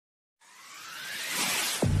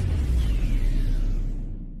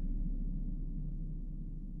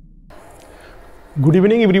Good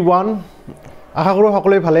evening everyone. আশা কৰো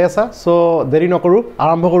সকলোৱে ভালে আছা সো দেৰি নকৰো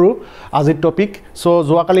আৰম্ভ কৰো আজিৰ টপিক সো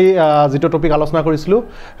যোৱাকালি যেটো টপিক আলোচনা কৰিছিলো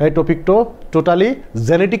এই টপিকটো টোটালি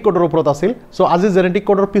জেনেটিক কোডৰ ওপৰত আছিল সো আজি জেনেটিক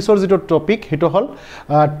কোডৰ পিছৰ যেটো টপিক হেটো হল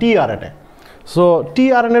tRNA সো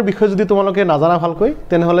tRNA এৰ বিষয়ে যদি তোমালোকে নাজানা ভালকৈ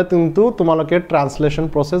তেনেহলে কিন্তু তোমালোকে ট্ৰান্সলেশন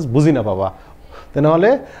প্ৰসেস বুজি নাপাবা তেনেহলে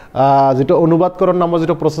যেটো অনুবাদকৰণ নামৰ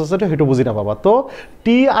যেটো প্ৰসেস আছে হেটো বুজি নাপাবা তো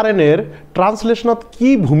tRNA এৰ ট্ৰান্সলেশনত কি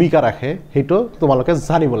ভূমিকা ৰাখে হেটো তোমালোকে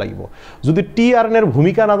জানিব লাগিব যদি tRNA এর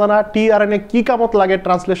ভূমিকা নাজানা tRNA কি কামত লাগে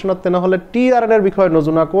ট্রান্সলেশনত তেনেহলে tRNA এর বিষয়ে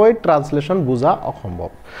নজনাকৈ ট্রান্সলেশন বুজা অসম্ভৱ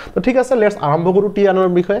তো ঠিক আছে লেটস আৰম্ভ কৰো tRNA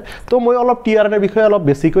এৰ বিষয়ে তো মই অলপ tRNA এৰ বিষয়ে অলপ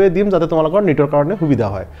বেছিকৈ দিম যাতে তোমালোকৰ নিটৰ কাৰণে সুবিধা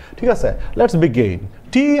হয় ঠিক আছে লেটস বিগিন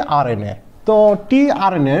tRNA তো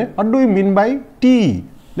tRNA what do we mean by T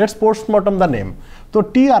Let's postmortem the name. So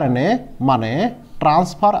tRNA মানে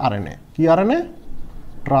transfer RNA. কি RNA?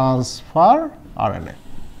 Transfer RNA.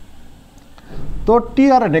 তো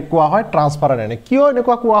tRNA কোৱা হয় transfer RNA. কিয়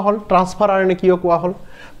এনেকুৱা কোৱা হল transfer RNA কিয় কোৱা হল?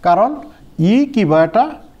 কাৰণ ই কিবা এটা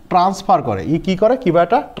ট্রান্সফার করে ই কি করে কিবা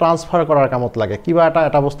এটা ট্রান্সফার করার কামত লাগে কিবা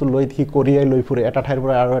এটা বস্তু লৈ কি করিয়াই লৈ ফুৰে এটা ঠাইৰ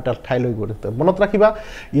পৰা আৰু এটা ঠাই লৈ গৈ মনত ৰাখিবা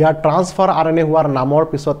ইয়াৰ ট্ৰান্সফাৰ আৰএনএ হোৱাৰ নামৰ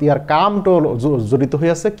পিছত ইয়াৰ কামটো জড়িত হৈ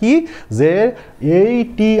আছে কি যে এই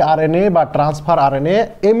tRNA বা transfer RNA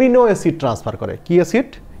amino acid transfer করে কি অ্যাসিড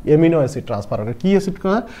এমিনো অ্যাসিড ট্রান্সফার করে কি অ্যাসিড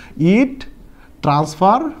করে ইট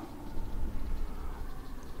ট্রান্সফার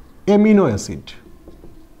এমিনো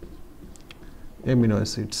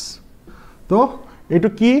অ্যাসিডস তো এটো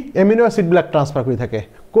কি এমিনো অ্যাসিড ব্লক ট্রান্সফার কৰি থাকে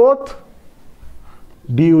কোত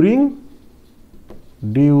ডিউৰিং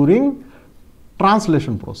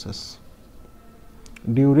ট্ৰান্সলেশন প্ৰসেস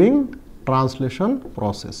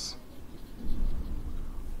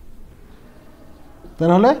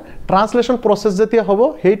তেনেহলে ট্ৰান্সলেশন প্ৰসেস যেতিয়া হ'ব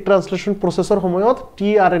সেই ট্ৰান্সলেশন প্ৰসেসৰ সময়ত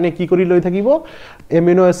tRNA কি কৰি লৈ থাকিব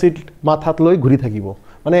এমিনো অ্যাসিড মাথাত লৈ ঘুৰি থাকিব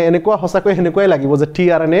মানে এনেকুৱা হসাকৈ হেনেকুৱাই লাগিব যে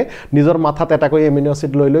tRNA নিজৰ মাথাত এটাকৈ এমিনো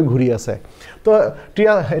অ্যাসিড লৈ ঘুৰি আছে তো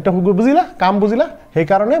এটা বুজিলা কাম বুজিলা সেই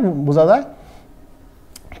কাৰণে বুজা যায়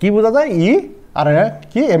কি বুজা যায় ই RNA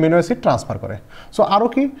কি এমিনো অ্যাসিড ট্রান্সফার করে সো আৰু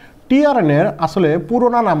কি tRNA এৰ আসলে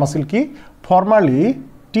পুৰোনা নাম আছিল কি ফৰ্মালি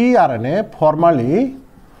tRNA ফৰ্মালি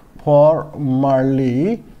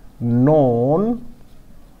known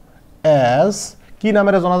as কি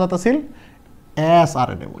নামেৰে জনাজাত আছিল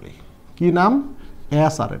sRNA বুলি কি নাম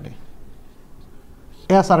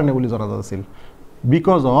sRNA বুলি জনাজাত আছিল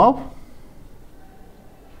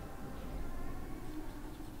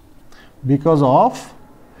because of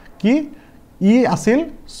কি ই আছিল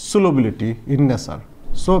solubility in nature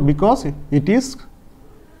so because it is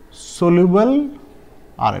soluble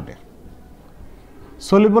RNA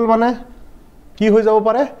soluble মানে কি হৈ যাব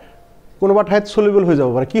পাৰে কোনোবা ঠাইত soluble হৈ যাব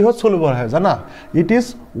পাৰে কি হয় soluble হয় জানা it is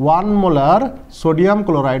 1 molar sodium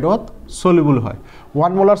chloride soluble হয়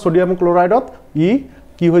 1 molar sodium chloride ই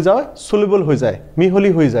কি হৈ যায় soluble হৈ যায় মিহলি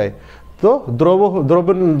হৈ যায় তো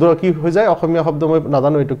দ্রবণীয় কি হৈ যায় অসমীয়া শব্দ মই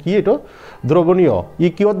নাজানো এটো কি এটো দ্রবণীয় ই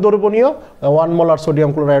কিয়ত দ্রবণীয় 1 molar sodium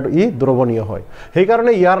chloride ই দ্রবণীয় হয় সেই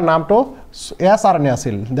কাৰণে ইয়াৰ নামটো sRNA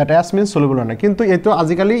আছিল that s means soluble RNA কিন্তু এটো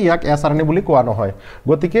আজিকালি ইয়াক sRNA বুলি কোৱা নহয়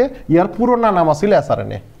গতিকে ইয়াৰ পুৰণা নাম আছিল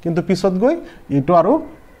sRNA কিন্তু পিছত গৈ এটো আৰু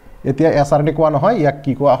এতিয়া sRNA কোৱা নহয় ইয়াক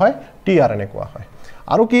কি কোৱা হয় tRNA কোৱা হয়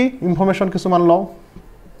আৰু কি ইনফৰমেশন কিছুমান লও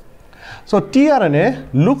so tRNA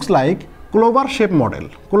looks like clover shape model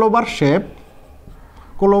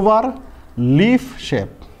clover leaf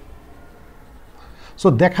shape so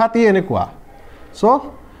দেখাতি এনেকুৱা so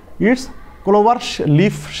it's clover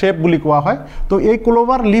leaf shape বুলি কোৱা হয় তো এই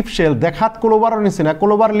clover leaf shell দেখাত clover নিচিনা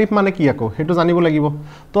clover leaf মানে কি আকৌ হেতু জানিব লাগিব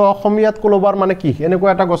তো অসমীয়াত clover মানে কি এনেকুৱা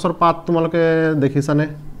এটা গছৰ পাত তোমালোকে দেখিছানে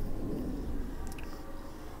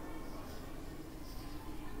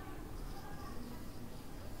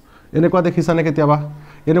এনেকুৱা দেখিছানে কেতিয়াবা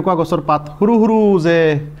এনেকুৱা গছৰ পাত হুৰু হুৰু যে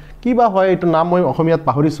কিবা হয় এটো নাম মই অসমীয়াত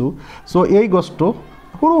পাহৰিছো সো এই গছটো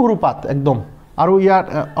হুৰু হুৰু পাত একদম আৰু ইয়াত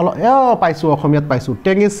পাইছো অসমীয়াত পাইছো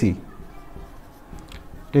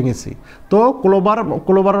টেঙেচি তো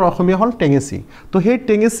ক্লোবাৰৰ অসমীয়া হল টেঙেচি তো সেই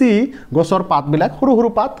টেঙেচি গছৰ পাত বিলাক হুৰু হুৰু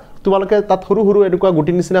পাত তোমালোকে তাত হুৰু হুৰু এনেকুৱা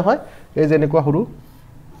গুটি নিচিনা হয় এই যে এনেকুৱা হুৰু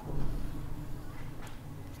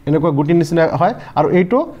এনেকুৱা গুটি নিচিনা হয় আৰু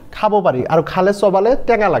এইটো খাব পাৰি আৰু খালে চবালে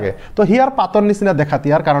টেঙা লাগে তো হিয়াৰ পাতৰ নিচিনা দেখাতি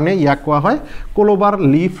ইয়াৰ কাৰণে ইয়াক কোৱা হয় ক্লোভাৰ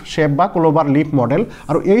লিফ শেপ বা ক্লোভাৰ লিফ মডেল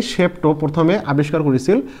আৰু এই শেপটো প্ৰথমে আৱিষ্কাৰ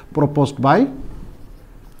কৰিছিল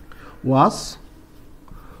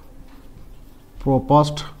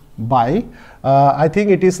proposed by I think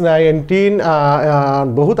it is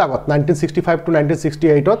বহুত আগত 1965 to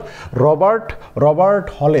 1968 to Robert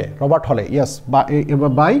Hole yes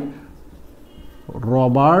by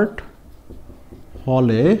Robert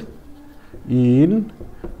Hole in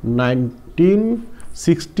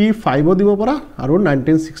 1965 দিব পৰা আৰু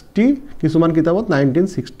 1960 কিছুমান কিতাপত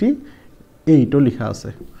 1968 লিখা আছে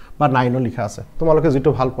বা 9 লিখা আছে তোমালোকে যেটো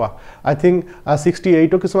ভাল পোৱা আই থিংক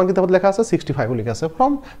 68 কিছুমান কিতাপত লেখা আছে 65 লিখা আছে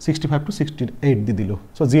ফ্ৰম 65 টু 68 দি দিলো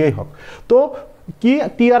সো জিই হক তো কি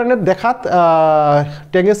tRNA দেখাত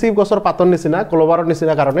টেঙ্গেসিভ গছৰ পাতৰ নিচিনা ক্লোভাৰৰ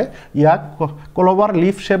নিচিনা কাৰণে ইয়াক ক্লোভাৰ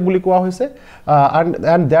লিফ শেপ বুলি কোৱা হৈছে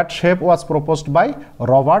and that shape was proposed by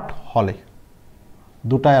Robert Hole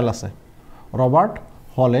দুটা এল আছে Robert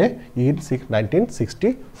Hole in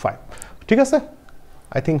 1965 ঠিক আছে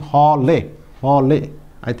I think Hole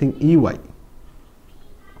I think EY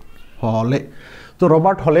Hole so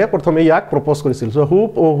Robert Hole প্রথমে ইয়াক প্রপোজ কৰিছিল so who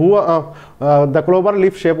the clover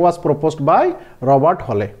leaf shape was proposed by Robert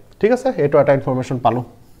Hole ঠিক আছে এটো এটা ইনফরমেশন পালো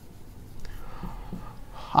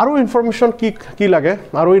আৰু ইনফৰমেশন কি লাগে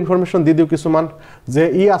আৰু ইনফৰমেশন দি দিও কিছুমান যে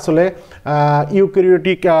ই আসলে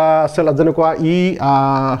ইউক্যাৰিওটিক সেল যেনেকুৱা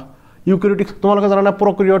ইউক্যাৰিওটিক তোমালোকে জানা না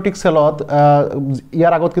প্ৰোক্যাৰিওটিক সেলত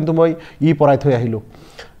ইয়াৰ আগত কিন্তু মই পঢ়াই থৈ আহিলো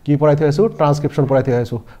কি পঢ়াই থৈ আছো ট্ৰান্সক্ৰিপশন পঢ়াই থৈ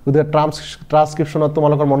আছো গতিকে ট্ৰান্সক্ৰিপশনত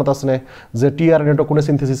তোমালোকৰ মনত আছে নে যে tRNA টো কোনে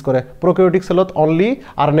সিনথেসিস কৰে প্ৰোক্যাৰিওটিক সেলত অনলি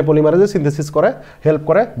RNA পলিমাৰেজে সিনথেসিস কৰে হেল্প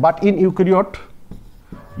কৰে বাট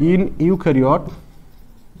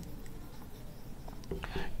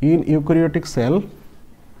in eukaryotic cell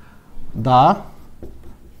the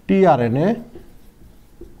tRNA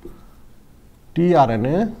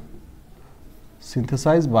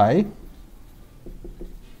synthesized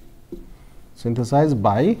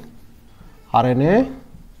by RNA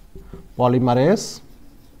polymerase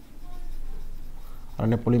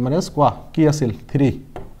কোৱা কি আছিল 3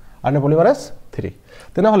 RNA polymerase 3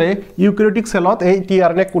 তেনেহলে ইউক্যাৰিওটিক সেলত এই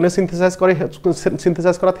tRNA কোনে সিনথেসাইজ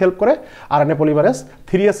কৰাত হেল্প কৰে RNA পলিমাৰেজ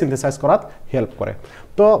 3 এ সিনথেসাইজ কৰাত হেল্প কৰে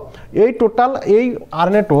তো এই টোটাল এই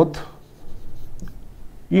RNA টোত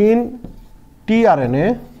in tRNA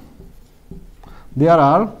there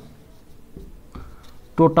are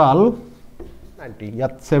total 90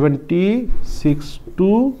 ইয়াত 76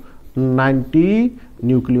 to 90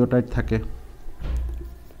 নিউক্লিওটাইড থাকে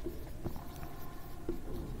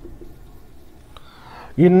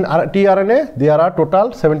In tRNA, there are total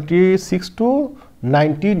 76 to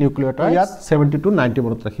 90 nucleotides. Yes, 70 to 90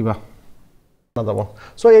 monot rakhiba.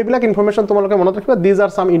 So, এইবিলাক information তোমালোকে মনত ৰাখিবা. These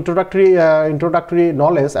are some introductory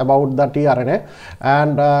knowledge about the tRNA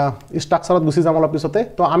and structure ত গুছি যাম অলপ পিছতে.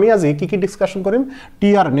 তো আমি আজি কি ডিসকাশন কৰিম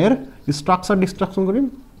tRNA ৰ structure ডিসকাশন কৰিম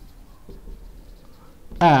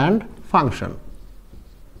and function.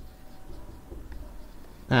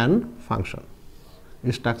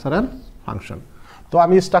 Structure and function. তো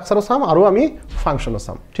আমি স্ট্ৰাকচাৰও চাম আৰু আমি ফাংশনও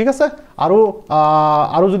চাম ঠিক আছে আৰু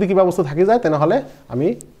যদি কিবা বস্তু থাকি যায় তেনে হলে আমি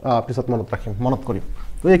পিছত মনত কৰিম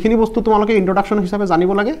তো এইখিনি বস্তু তোমালোকে ইন্ট্ৰোডাকশন হিচাপে জানিব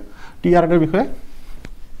লাগে tRNA ৰ বিষয়ে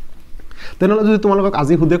তেনেহলে যদি তোমালোকক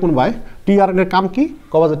আজি হুদে কোনবাই tRNA ৰ কাম কি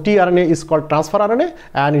কবা যে tRNA is called transfer RNA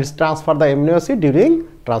and it transfer the amino acid during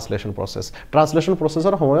translation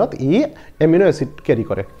processৰ সময়ত ই amino acid carry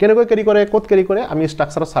কৰে কেনেকৈ carry কৰে ক'ত carry কৰে আমি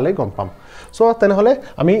স্ট্ৰাকচাৰ চালে গম পাম সো তেনেহলে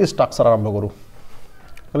আমি স্ট্ৰাকচাৰ আৰম্ভ কৰো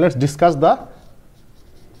Let's discuss the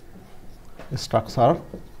structure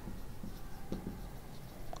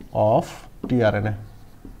of tRNA.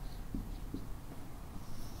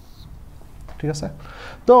 ঠিক আছে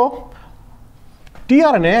তো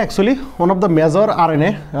tRNA actually one of the major RNA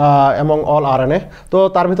among all RNA তো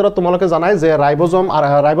তাৰ ভিতৰত তোমালোকে জানাই যে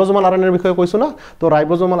ৰাইবোজোমাল RNA এৰ বিষয়ে কৈছো না তো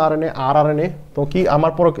ৰাইবোজোমাল RNA rRNA তো কি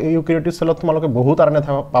আমাৰ ইউক্যাৰিওটিক সেলত তোমালোকে বহুত RNA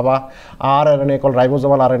পাবা rRNA কল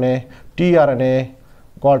ৰাইবোজোমাল RNA tRNA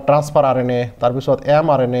called transfer RNA তাৰপিছত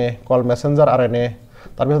mRNA called messenger RNA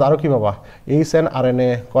তাৰপিছত আৰু কি পাবা snRNA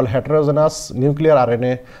called heterogeneous nuclear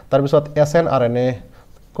RNA তাৰপিছত snRNA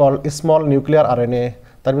called small nuclear RNA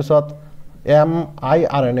তাৰপিছত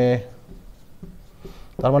miRNA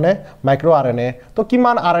তাৰ মানে মাইক্রো RNA তো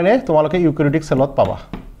কিমান RNA তোমালোকে ইউক্যারিওটিক সেলত পাবা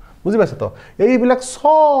বুজি পাইছো তো এইবিলাক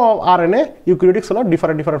সব RNA ইউক্যারিওটিক সেলত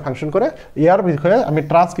ডিফারেন্ট ফাংশন কৰে ইয়াৰ বিষয়ে আমি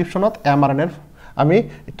ট্ৰান্সক্ৰিপশনত mRNA আমি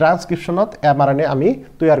ট্ৰান্সক্ৰিপশনত mRNA আমি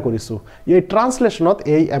তৈয়াৰ কৰিছো এই ট্রান্সলেশনত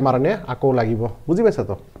এই mRNA আকো লাগিব বুজি পাইছা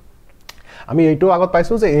তো আমি এইটো আগত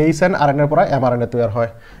পাইছো যে snRNA পৰা mRNA তৈয়াৰ হয়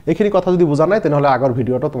এইখিনি কথা যদি বুজা নাই তেনহলে আগৰ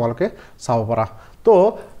ভিডিওটো তোমালোকে চাব পাৰা তো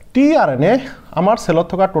tRNA আমাৰ সেলত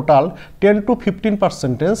থকা টোটাল 10 to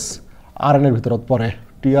 15% RNA ৰ ভিতৰত পৰে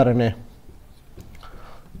tRNA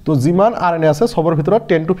তো জিমান RNA আছে সবৰ ভিতৰত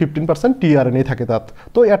 10 to 15% tRNA থাকে তাত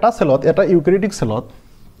তো এটা সেলত এটা ইউক্যারিওটিক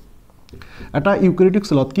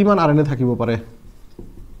সেলত কিমান RNA থাকিব পাৰে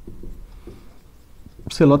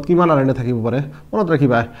সেলত কিমান RNA থাকিব পাৰে মনত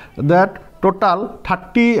ৰাখিবা that total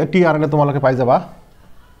 30 tRNA তোমালোকে পাই যাবা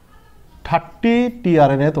 30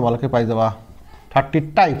 tRNA তোমালোকে পাই যাবা 30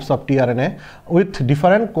 types of tRNA with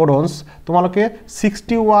different কোডনস তোমালোকে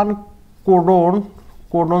 61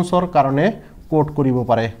 কোডনসৰ কাৰণে কোড কৰিব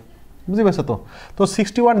পাৰে বুজি পাইছা তো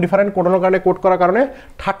 61 ডিফাৰেন্ট কোডনৰ কাৰণে কোড কৰাৰ কাৰণে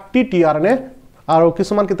 30 tRNA আৰু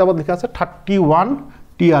কিছুমান কিতাপত লিখা আছে 31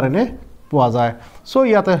 tRNA পোৱা যায় সো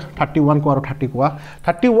ইয়াতে 31 কো আৰু 30 কোৱা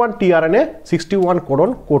 31 tRNA 61 কোডন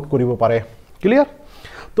কোড কৰিব পাৰে ক্লিয়াৰ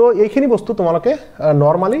তো এইখিনি বস্তু তোমালোকে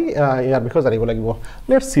নৰমালি ইয়াৰ বিষয়ে জানিব লাগিব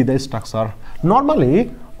let's see the structure normally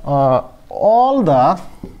all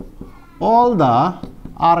the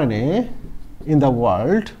RNA in the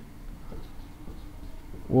world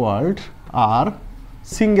are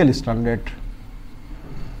single stranded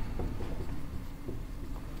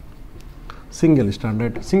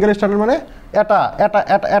মানে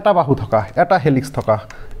এটা বাহু থকা এটা হেলিক্স থকা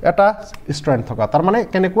এটা স্ট্ৰেন্ড থকা তাৰ মানে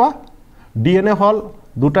কেনেকুৱা DNA হল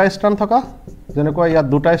দুটা স্ট্ৰেন্ড থকা যেনেকুৱা ইয়াত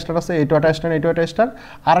দুটা স্ট্ৰেন্ড আছে এইটো এটা স্ট্ৰেন্ড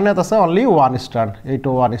RNA আছে অনলি ওয়ান স্ট্ৰেন্ড এইটো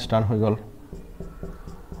ওয়ান স্ট্ৰেন্ড হৈ গল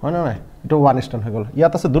হয় না নাই এইটো ওয়ান স্ট্ৰেন্ড হৈ গল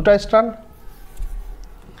ইয়াত আছে দুটা স্ট্ৰেন্ড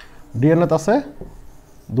DNA আছে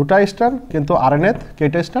দুটা স্ট্ৰেন্ড কিন্তু RNA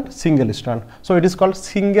কেইটা স্ট্ৰেন্ড single স্ট্ৰেন্ড so it is cold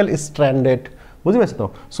single স্ট্ৰেন্ডেড বুঝি পাইছ তো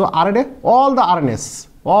so RNA all the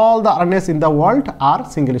RNAs in the world are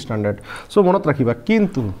single stranded so মনত ৰাখিবা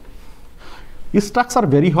কিন্তু স্ট্ৰাকচাৰ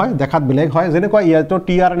ভেৰি হয় দেখাত বেলেগ হয় যেনেকুৱা ইয়াতো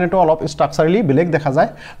tRNA তো অলপ স্ট্ৰাকচাৰালি বেলেগ দেখা যায়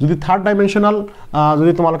যদি থাৰ্ড ডাইমেনশনাল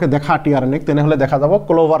যদি তোমালোকে দেখা tRNA তেনেহলে দেখা যাব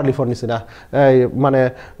ক্লোভাৰ লিফৰ নিচিনা মানে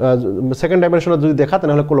সেকেন্ড ডাইমেনশনত যদি দেখা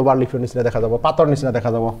তেনেহলে ক্লোভাৰ লিফৰ নিচিনা দেখা যাব পাতৰ নিচিনা দেখা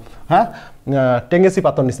যাব হ্যাঁ টেঙ্গেসি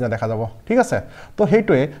পাতৰ নিচিনা দেখা যাব ঠিক আছে তো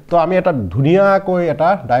হেইটোৱে তো আমি এটা ধুনিয়াকৈ এটা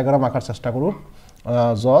ডায়াগ্ৰাম আঁকাৰ চেষ্টা কৰো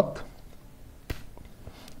যত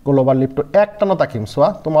ক্লোভাৰ লিফটো একটানত আঁকিম সোৱা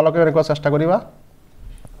তোমালোকে এনেকুৱা চেষ্টা কৰিবা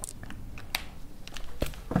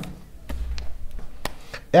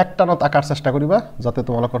একটানত আঁকাৰ চেষ্টা কৰিবা যাতে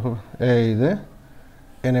তোমালোকৰ এই যে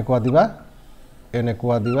এনেকুৱা দিবা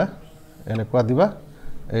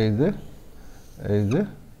এই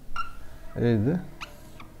যে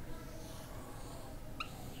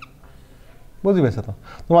বুজি পাইছা তো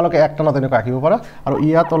তোমালোকে একটানত এনেকুৱা আঁকিব পাৰা আৰু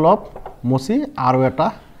ইয়াত অলপ মচি আৰু এটা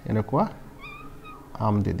এনেকুৱা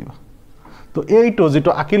আম দি দিবা তো এইটো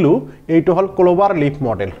যেটো আঁকিলো এইটো হল ক্লোভাৰ লিফ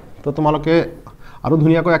মডেল তো তোমালোকে আৰু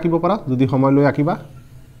ধুনিয়াকৈ আঁকিব পাৰা যদি সময় লৈ আঁকিবা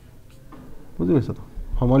বুজি পাইছা তো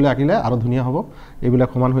সময় লৈ আঁকিলে আৰু ধুনিয়া হ'ব এইবিলাক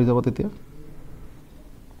সমান হৈ যাব তেতিয়া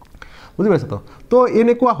বুজি পাইছা তো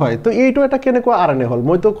এনেকুৱা হয় তো এইটো এটা কেনেকুৱা RNA হল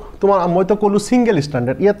মইতো কলো সিঙ্গেল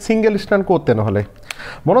স্ট্যান্ডাৰ্ড ইয়াত সিঙ্গেল স্ট্যান্ড কোতে নহলে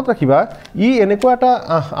মনত ৰাখিবা ই এনেকুৱা এটা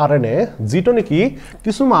RNA যেটো নেকি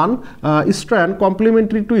কিছুমান স্ট্ৰেন্ড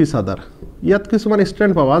কমপ্লিমেন্টাৰী টু ইচ আদাৰ ইয়াত কিছুমান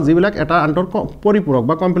স্ট্ৰেন্ড পাবা যিবিলাক এটা আন্তৰ পৰিপূৰক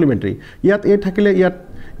বা কমপ্লিমেন্টাৰী ইয়াত এ থাকিলে ইয়াত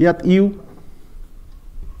ইয়াত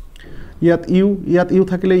ইউ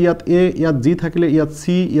থাকিলে ইয়াত এ ইয়াত জি থাকিলে ইয়াত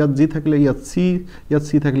সি ইয়াত জি থাকিলে ইয়াত সি ইয়াত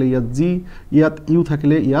সি থাকিলে ইয়াত জি ইয়াত ইউ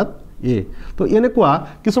থাকিলে ইয়াত এ তো এনেকুৱা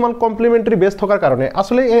কিছুমান কমপ্লিমেন্টাৰী বেস থকাৰ কাৰণে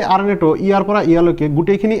আসলে এই RNA টো ইয়াৰ পৰা ইয়ালৈকে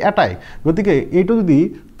গুটেইখিনি এটাই গতিকে এইটো যদি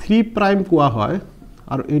 3 প্ৰাইম কোৱা হয়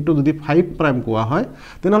আৰু এইটো যদি 5 প্ৰাইম কোৱা হয়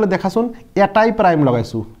তেনেহলে দেখাছোন এটাই প্ৰাইম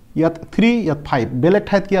লগাইছো ইয়াত 3 ইয়াত 5 বেলেগ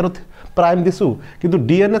ঠাইত কি আৰু প্ৰাইম দিছো কিন্তু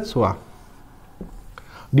DNA চোৱা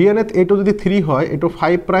DNA এইটো যদি 3 হয় এইটো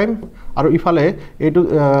 5 প্ৰাইম আৰু ইফালে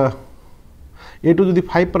এইটো যদি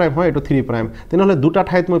 5 প্ৰাইম হয় এইটো 3 প্ৰাইম তেনেহলে দুটা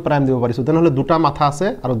ঠাইত মই প্ৰাইম দিব পাৰিছো তেনেহলে দুটা মাথা আছে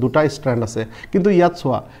আৰু দুটা স্ট্ৰেন্ড আছে কিন্তু ইয়াত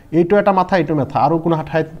চোৱা এইটো এটা মাথা এইটো মাথা আৰু কোনো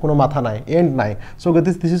ঠাইত কোনো মাথা নাই এন্ড নাই so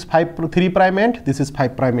this is 3 prime and this is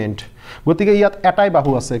 5 prime and গতিকে ইয়াত এটাই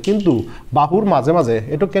বাহু আছে কিন্তু বাহুৰ মাজে মাজে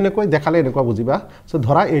এটো কেনেকৈ দেখালে এনেকুৱা বুজিবা সো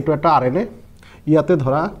ধৰা এইটো এটা RNA ইয়াতে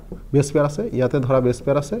ধৰা বেস পেয়াৰ আছে ইয়াতে ধৰা বেস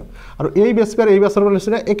পেয়াৰ আছে আৰু এই বেস পেয়াৰ এই বেসৰ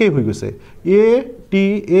নিচিনা একেই হৈ গৈছে এ টি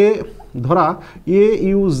এ ধৰা এ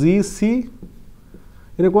ইউ জি সি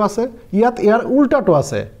এনেকুৱা আছে ইয়াত ইয়াৰ উল্টাটো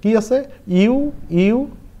আছে কি আছে U U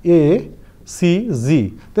A C G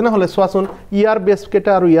তেনেহলে সোৱাচোন ইয়াৰ বেস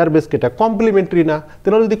কেটা আৰু ইয়াৰ বেস কেটা কমপ্লিমেন্টাৰী না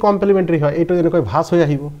তেনেহলে যদি কমপ্লিমেন্টাৰী হয় এইটো এনেকৈ ভাঁজ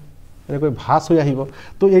হৈ আহিব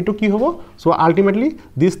তো এইটো কি হ'ব so ultimately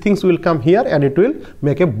this things will come here and it will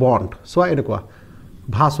make a bond সোৱা এনেকুৱা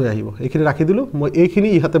ভাঁজ হৈ আহিব এইখিনি ৰাখি দিলো মই এইখিনি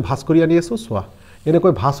ইহাতে ভাঁজ কৰি আনি আছো সোৱা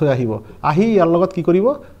এনেকৈ ভাঁজ হৈ আহিব আহি ইয়াৰ লগত কি কৰিব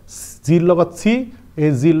জিৰ লগত সি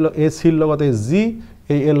এই সিৰ লগত এই জি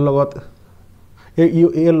এই এল লগত এই ইউ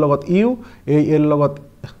এল লগত ইউ এই এল লগত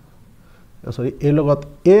সৰি এল লগত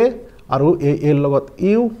এ আৰু এই এল লগত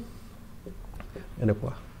ইউ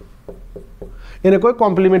এনেকুৱা এনেকৈ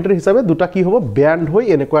কমপ্লিমেণ্টাৰী হিচাপে দুটা কি হ'ব ব্যান্ড হৈ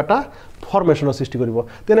এনেকুৱা এটা ফৰ্মেশ্যনৰ সৃষ্টি কৰিব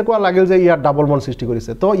তেনেকুৱা লাগিল যে ইয়াত ডাবল বন্ড সৃষ্টি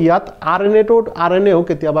কৰিছে তো ইয়াত আৰএনএও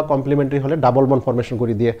কেতিয়াবা কমপ্লিমেণ্টাৰী হ'লে ডাবল বন্ড ফৰ্মেশ্যন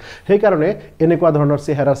কৰি দিয়ে সেইকাৰণে এনেকুৱা ধৰণৰ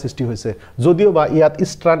চেহেৰাৰ সৃষ্টি হৈছে যদিও বা ইয়াত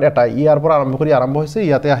ষ্ট্ৰান্ড এটা ইয়াৰ পৰা আৰম্ভ হৈছে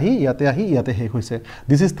ইয়াতে আহি ইয়াতে শেষ হৈছে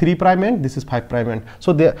this is 3 prime end this is 5 prime end so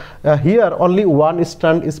here only one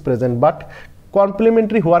strand is present but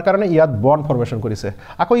complementary হোৱাৰ কাৰণে ইয়াত বন্ড ফৰ্মেশ্যন কৰিছে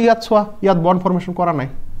আকৌ ইয়াত চোৱা ইয়াত বন্ড ফৰ্মেশ্যন কৰা নাই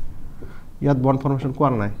ইয়াতে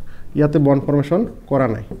বন্ড ফৰ্মেশ্যন কৰা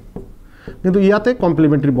নাই কিন্তু ইয়াতে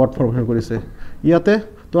কমপ্লিমেণ্টাৰী বন্ড ফৰ্মেশ্যন কৰিছে ইয়াতে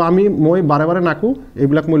তো মই বাৰে নাকো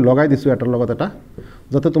এইবিলাক মই লগাই দিছো এটাৰ লগত এটা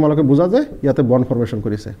যাতে তোমালোকে বুজা যে ইয়াতে বন্ড ফৰ্মেশ্যন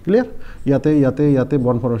কৰিছে ক্লিয়াৰ ইয়াতে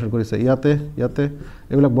বন্ড ফৰ্মেশ্যন কৰিছে ইয়াতে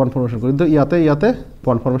এইবিলাক বন্ড ফৰ্মেশ্যন কৰি কিন্তু ইয়াতে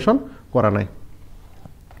বন্ড ফৰ্মেশ্যন কৰা নাই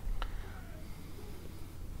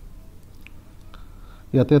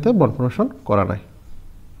ইয়াতে বন্ড ফৰ্মেশ্যন কৰা নাই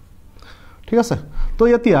ঠিক আছে তো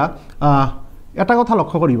এতিয়া এটা কথা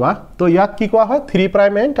লক্ষ্য কৰিবা তো ইয়াক কি কোৱা হয় 3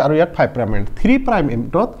 prime end আৰু ইয়াত 5 prime end 3 prime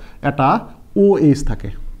endত এটা OH থাকে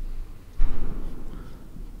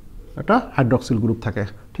এটা হাইড্ৰক্সিল গ্ৰুপ থাকে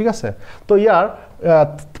ঠিক আছে তো ইয়াৰ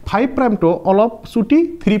 5 prime টো অলপ চুটি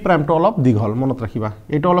 3 prime টো অলপ দীঘল মনত ৰাখিবা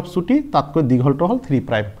এটা অলপ চুটি তাতকৈ দীঘলটো হল 3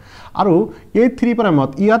 prime আৰু এই 3 প্ৰাইমত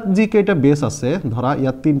ইয়াত যি কেইটা বেস আছে ধৰা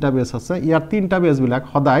ইয়াত তিনটা বেস আছে ইয়াৰ তিনটা বেস বিলাক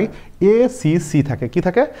সদায় A C C থাকে কি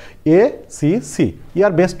থাকে A C C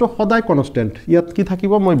ইয়াৰ বেসটো সদায় কনস্ট্যান্ট ইয়াত কি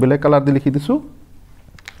থাকিব মই ব্ল্যাক কালাৰ দি লিখি দিছো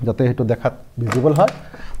যাতে হেতু দেখাত ভিজিবল হয়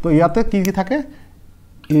তো ইয়াতে কি থাকে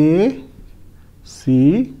A C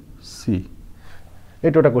C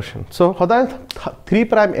এইটো এটা কোৱেশ্চন সো সদায়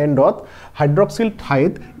 3 prime endত হাইড্ৰক্সিল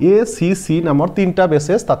ঠাইত A C C নামৰ তিনটা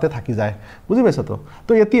বেসেস তাতে থাকি যায় বুজি পাইছা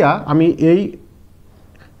তো এতিয়া আমি এই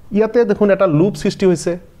ইয়াতে দেখুন এটা লুপ সৃষ্টি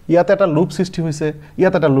হৈছে ইয়াতে এটা লুপ সৃষ্টি হৈছে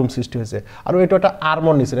ইয়াতে এটা লুপ সৃষ্টি হৈছে আৰু এইটো এটা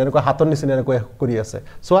আৰ্মৰ নিচিনা এনেকুৱা হাতৰ নিচিনা এনেকুৱা কৰি আছে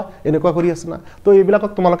সোৱা এনেকুৱা কৰি আছে না তো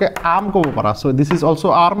এইবিলাকক তোমালোকে আৰ্ম ক'ব পাৰা so this is also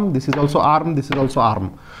arm this is also arm this is also arm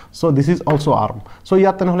so this is also arm so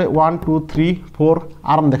ইয়াত তেনেহলে 1 2 3 4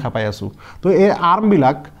 আৰ্ম দেখা পাই আছো তো এই আৰ্ম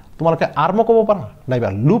বিলাক তোমালোকে আৰ্ম ক'ব পাৰা নাইবা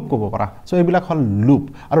লুপ ক'ব পাৰা সো এইবিলাক হল লুপ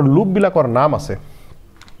আৰু লুপ বিলাকৰ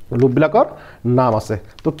নাম আছে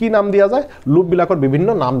তো কি নাম দিয়া যায় লুপ বিলাকৰ বিভিন্ন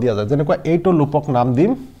নাম দিয়া যায় যেনেকুৱা এইটো লুপক নাম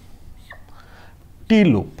দিম টি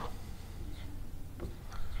লুপ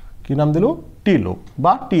কি নাম দিলো টি লুপ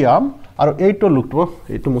বা টি আৰ্ম আৰু এইটো লুপটো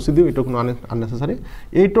এইটো মুছি দিও এইটো কোনো আননেসেসাৰি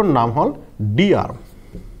এইটোৰ নাম হল ডি আৰ্ম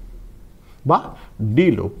বা ডি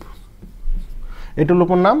লুপ এইটো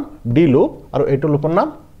লুপৰ নাম ডি লুপ আৰু এইটো লুপৰ নাম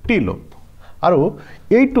টি লুপ আৰু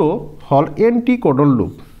এইটো হল এন্টি কোডন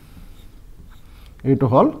লুপ এইটো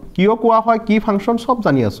হল কিয় কোৱা হয় কি ফাংচন সব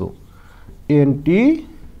জানি আছো এন্টি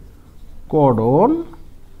কোডন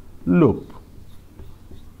লুপ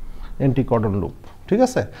ঠিক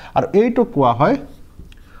আছে আৰু এইটো কোৱা হয়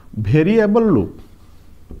ভেৰিয়েবল লুপ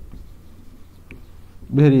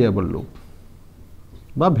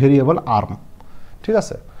বা ভেৰিয়েবল আৰ্ম ঠিক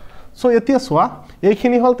আছে সো এতিয়া সোৱা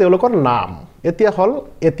এইখিনি হল তেওঁলোকৰ নাম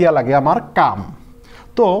এতিয়া লাগে আমাৰ কাম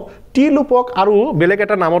তো টি লুপক আৰু বেলেগ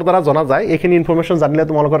এটা নামৰ দ্বাৰা জনা যায় এইখিনি ইনফৰমেশন জানিলে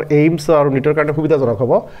তোমালোকৰ এইমছ আৰু নিটৰ কাৰণে সুবিধাজনক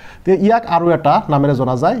হ'ব তে ইয়াক আৰু এটা নামেৰে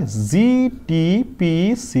জনা যায়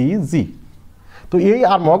GTPCG তো এই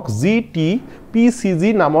আৰ্মক GTPCG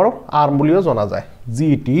নামৰ আৰ্ম বুলিও জনা যায়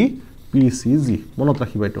GTPCG মনত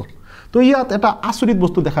ৰাখিবা এটো তো ইয়াত এটা আচৰিত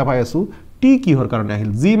বস্তু দেখা পাই আছো টি কিহৰ কাৰণে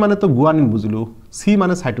আহিল জি মানে তো গুৱানিন বুজিলো সি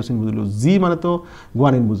মানে সাইটোসিন বুজিলো জি মানে তো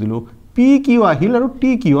গুৱানিন বুজিলো পি কিও আহিল আৰু টি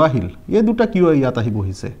কিও আহিল এই দুটা কিও ইয়াত আহি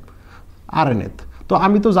বহিছে আরএনএ তো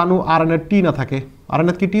আমি তো জানো আরএনএ টি না থাকে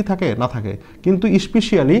আরএনএ কি টি থাকে না থাকে কিন্তু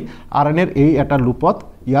স্পেশালি আৰএনএৰ এই এটা লুপত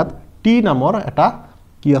ইয়াত টি নামৰ এটা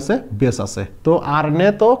কি আছে বেস আছে তো আৰএনএ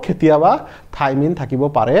তো কেতিয়াবা থাইমিন থাকিব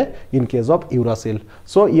পাৰে ইন কেস অফ ইউৰাসিল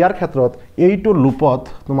সো ইয়াৰ ক্ষেত্ৰত এইটো লুপত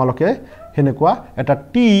তোমালোকে হেনেকুৱা এটা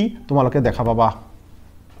টি তোমালোকে দেখা পাবা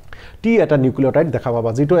টি এটা নিউক্লিওটাইড দেখা পাবা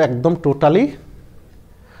যেটো একদম টোটালি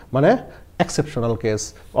মানে এক্সেপশনাল কেস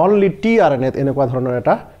অনলি tRNA এনেকুৱা ধৰণৰ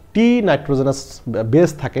এটা টি নাইট্ৰোজেনাস বেস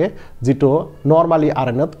থাকে যেটো নরমালি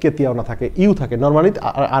আরএনএত কেতিয়াও না থাকে ইউ থাকে নরমালি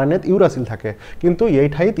আরএনএত ইউরাসিল থাকে কিন্তু এই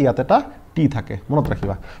ঠাইত ইয়াত এটা টি থাকে মনত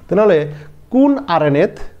ৰাখিবা তেনেহলে কোন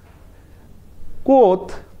আৰএনএত কোত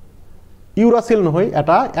ইউৰাসিল নহয়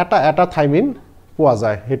এটা থাইমিন পোৱা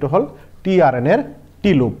যায় হেতু হল tRNA এৰ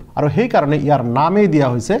টি লুপ আৰু সেই কাৰণে ইয়াৰ নামে দিয়া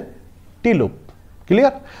হৈছে T loop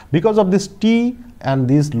clear because of this T and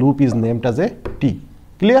this loop is named as a T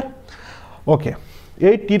clear okay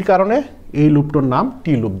এই টিৰ কাৰণে এই লুপটোৰ নাম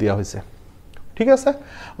টি লুপ দিয়া হৈছে ঠিক আছে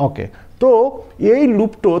ওকে তো এই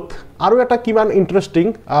লুপটোত আৰু এটা কিমান ইন্টাৰেস্টিং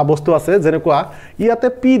বস্তু আছে যেনেকুৱা ইয়াতে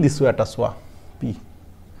পি দিছো এটা সোৱা পি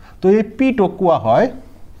তো এই পি টো কোৱা হয়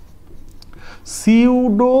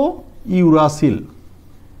সিউডো ইউরাসিল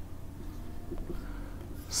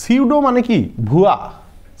সিউডো মানে কি ভুয়া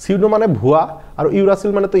সিউডো মানে ভুয়া আর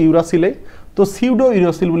ইউরাসিল মানে তো ইউরাসিলে তো সিউডো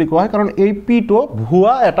ইউরাসিল বুলি কোৱা হয় কাৰণ এই পিটো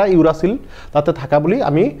ভুয়া এটা ইউৰাসিল তাতে থাকা বুলি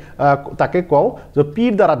আমি তাকে কও যে পি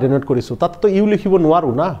দ্বাৰা ডিনোট কৰিছো তাতে তো ইউ লিখিব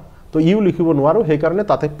নোৱাৰো না তো ইউ লিখিব নোৱাৰো সেই কাৰণে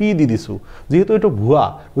তাতে পি দি দিছো যেহেতু এটো ভুয়া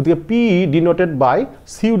গতিকে পি ডিনোটেড বাই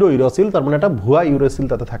সিউডো ইউরাসিল তাৰ মানে এটা ভুয়া ইউৰাসিল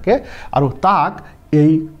তাতে থাকে আৰু তাক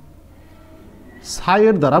এই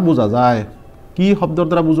সাইৰ দ্বাৰা বুজা যায় কি শব্দৰ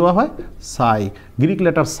দ্বাৰা বুজোৱা হয় সাই Greek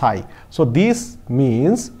letter Sai so this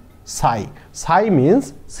means Sai means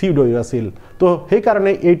pseudo ইউৰাসিল তো সেই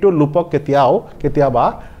কাৰণে এইটো লুপক কেতিয়াবা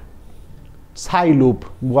সাই লুপ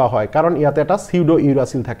বোৱা হয় কাৰণ ইয়াতে এটা সিউডো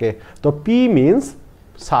ইউরাসিল থাকে তো পি মিন্স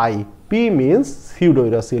সাই পি মিন্স সিউডো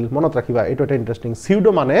ইউরাসিল মনত ৰাখিবা এইটো এটা ইন্টাৰেষ্টিং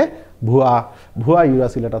সিউডো মানে ভুয়া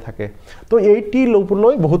ইউরাসিল এটা থাকে তো এই টি লুপ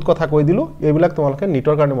লৈ বহুত কথা কৈ দিলো এইবিলাক তোমালোকে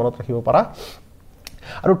নিটৰ কাৰণে মনত ৰাখিব পাৰা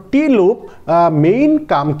আৰু টি লুপ মেইন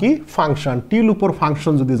কাম কি ফাংশন টি লুপৰ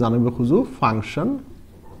ফাংশন যদি জানিব খুজু function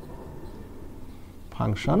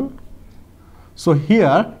so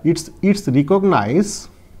here it's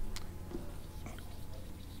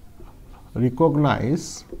recognize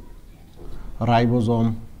ribosome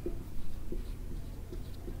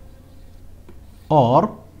or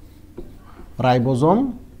ribosome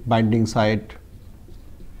binding site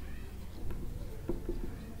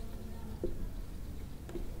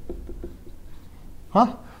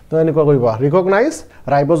তো এনেকুৱা কৰিবা ৰিকগনাইজ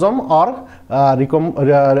ৰাইবোজম অৰ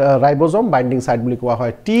ৰাইবোজম বাইন্ডিং সাইট বুলি কোৱা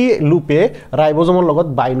হয় টি লুপে ৰাইবোজমৰ লগত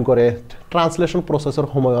বাইন্ড কৰে ট্ৰান্সলেশন প্ৰসেছৰ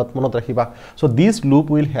সময়ত মনত ৰাখিবা so this loop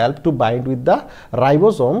will help to bind with the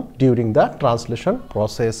ৰাইবোজম during দা ট্ৰান্সলেশন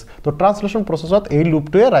প্ৰসেছ তো ট্ৰান্সলেশন প্ৰসেছত এই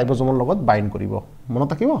লুপটোৱে ৰাইবোজমৰ লগত বাইন্ড কৰিব মনত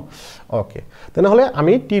ৰাখিব ওকে তেনেহলে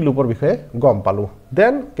আমি টি লুপৰ বিষয়ে গম পালো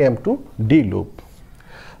then came to D loop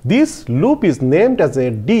This loop is named as a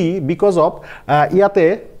D because of ইয়াতে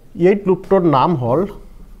এই লুপটোৰ নাম হল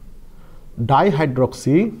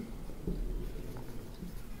ডাইহাইড্ৰক্সি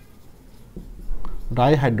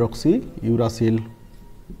ইউৰাসিল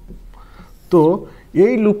তো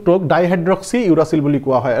এই লুপটোক ডাইহাইড্ৰক্সি ইউৰাসিল বুলি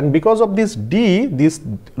কোৱা হয় and because of this D this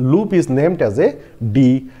loop is named as a D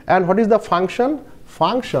and what is the function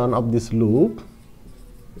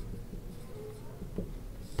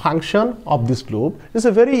of this loop is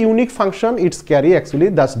a very unique function it's carry actually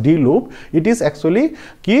that's D loop it is actually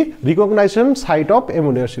ki recognition site of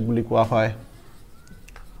amino acid boli kowa hoy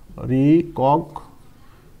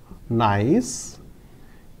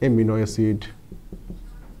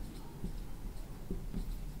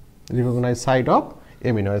recognize site of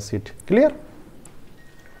amino acid clear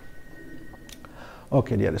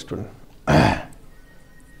okay dear student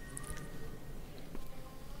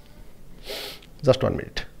just 1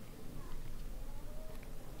 minute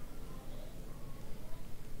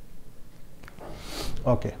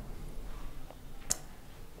okay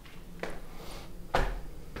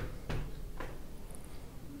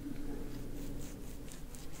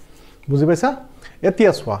বুজি পাইছা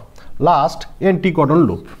এতিয়া সোয়া last anticodon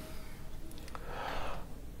loop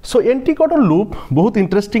so anticodon loop বহুত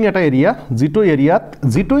interesting এটা area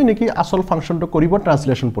যেটোই নেকি আসল ফাংশনটো কৰিব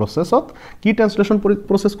ট্ৰান্সলেশন প্ৰসেসত কি ট্ৰান্সলেশন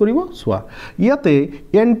process কৰিব সোয়া ইয়াতে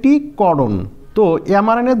এন্টিকোডন তো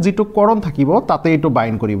এমআৰএনএ যেটো কোডন থাকিব তাতে এটো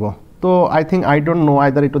বাইন্ড কৰিব তো আই থিংক আই ডোন্ট নো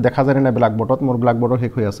আইদাৰ এটো দেখা যায় না ব্ল্যাক বোৰ্ডত মোৰ ব্ল্যাক বোৰ্ডৰ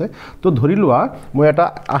শেষ হৈ আছে তো ধৰি লোৱা মই এটা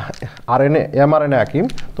আৰএনএ এমআৰএনএ আঁকিম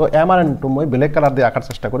তো এমআৰএনএ তো মই ব্ল্যাক কালাৰ দিয়ে আঁকাৰ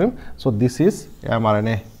চেষ্টা কৰিম সো দিস ইজ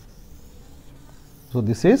এমআরএনএ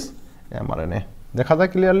দেখা যায়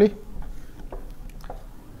ক্লিয়ারলি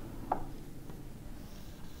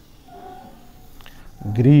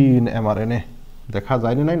গ্রিন এমআরএনএ দেখা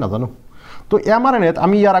যায় না নাই না জানো তো এমআরএনএ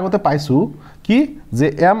আমি ইয়ার আগতে পাইছো কি যে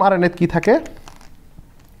এমআরএনএ কি থাকে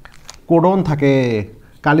কোডন থাকে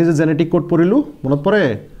কালি যে জেনেটিক কোড পড়িলু মনত পড়ে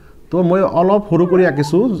তো মই অলপ সৰু কৰি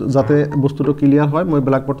আকিছো যাতে বস্তুটো ক্লিয়াৰ হয় মই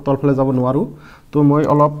ব্ল্যাক বোৰ্ড তলফালে যাব নোৱাৰো তো মই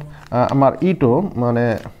অলপ আমাৰ ইটো মানে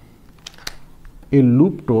এই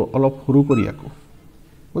লুপটো অলপ সৰু কৰি আকো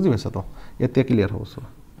বুজি পাইছা তো এতিয়া ক্লিয়ার হ'ব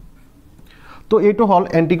তো এইটো হল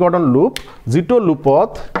এন্টিকোডন লুপ যেটো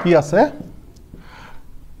লুপত কি আছে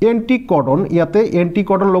এন্টিকোডন ইয়াতে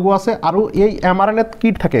এন্টিকোডন লোগো আছে আৰু এই এমআরএনএ কি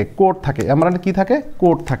থাকে কোড থাকে এমআরএনএ কি থাকে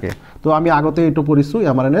কোড থাকে তো আমি আগতে এইটো পঢ়িছো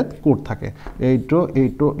এমআরএনএ কোড থাকে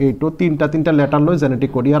এইটো তিনটা লেটার লৈ জেনেটিক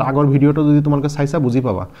কোড ইয়াৰ আগৰ ভিডিওটো যদি তোমালোকে চাইছা বুজি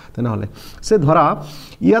পাবা তেনেহলে সে ধৰা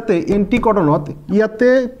ইয়াতে এন্টিকোডনত ইয়াতে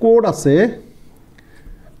কোড আছে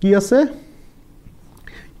কি আছে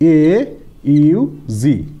এ ইউ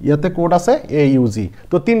জি ইয়াতে কোড আছে এ ইউ জি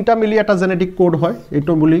তো তিনটা মিলি এটা জেনেটিক কোড হয়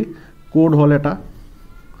এইটো বুলি কোড হল এটা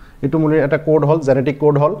এইটো মোৰ এটা কোড হল জেনেটিক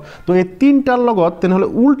কোড হল তো এই তিনটাৰ লগত তেনেহলে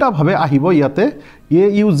উল্টা ভাবে আহিব ইয়াতে এ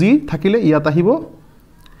ইউ জি থাকিলে ইয়াত আহিব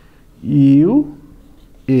ইউ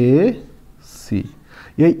এ সি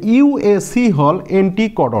এই U A C hall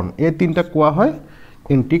anticodon এই তিনটা কোৱা হয়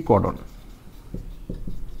এন্টিকোডন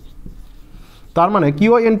তাৰ মানে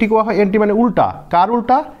কিও এন্টি কোৱা হয় এন্টি মানে উল্টা কাৰ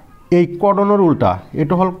উল্টা এই কোডনৰ উল্টা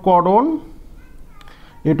এটো হল কোডন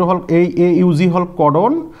এটো হল এই এ ইউ জি হল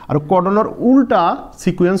কোডন আর কোডনৰ উল্টা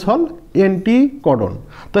সিকোয়েন্স হল এন্টিকোডন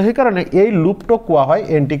তো সেই কাৰণে এই লুপটো কোৱা হয়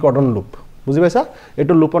এন্টিকোডন লুপ বুঝি পাইছা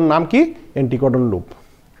এটো লুপৰ নাম কি এন্টিকোডন লুপ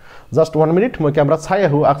জাস্ট 1 মিনিট মই ক্যামেরা চাই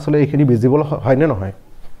আহু আসলে এইখিনি ভিজিবল হয় না নহয়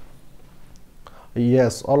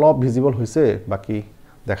ইয়েস অল অফ ভিজিবল হৈছে বাকি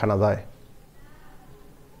দেখা না যায়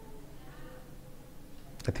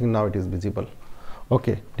I think now it is visible.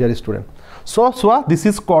 Okay, dear student. So, this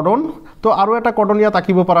is codon. So, aru eta codon ya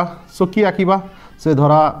takibo para. So, ki akiba? Se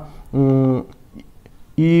dhora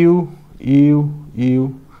U.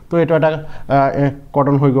 So, eta eta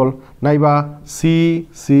codon hoi gol. Naiba C.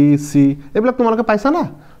 Ebilak tumalake paisa na?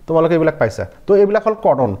 তোমালোকে এবিলাক পাইছা তো এবিলাক হল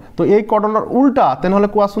কডন তো এই কডনৰ উল্টা তেনেহলে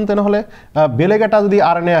কোৱাচোন তেনেহলে বেলেগ এটা যদি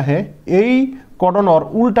আৰএনএ আহে এই কডনৰ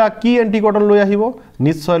উল্টা কি এন্টিকোডন লৈ আহিব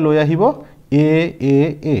নিশ্চয় লৈ আহিব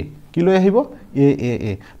এ কি লৈ আহিব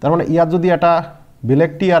এ তাৰ মানে ইয়াত যদি এটা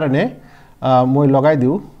বেলেগ tRNA মই লগাই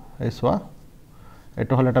দিও এই সোয়া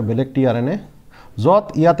এটো হল এটা বেলেগ tRNA যত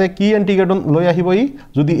ইয়াতে কি এন্টিকোডন লৈ আহিব ই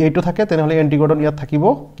যদি এইটো থাকে তেনেহলে এন্টিকোডন ইয়াত থাকিব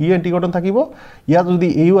কি এন্টিকোডন থাকিব ইয়াত যদি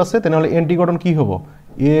ইউ আছে তেনেহলে এন্টিকোডন কি হ'ব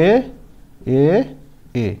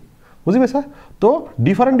এ বুঝি পাইছা তো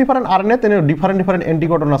ডিফারেন্ট আরএনএ তেনে ডিফারেন্ট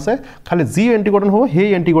এন্টিকোডন আছে খালি জি এন্টিকোডন হ'ব সেই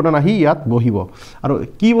এন্টিকোডন আহি ইয়াত বহিব আৰু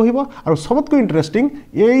কি বহিব আৰু সবতকৈ ইন্টাৰেস্টিং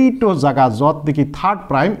এইটো জায়গা যত দেখি থাৰ্ড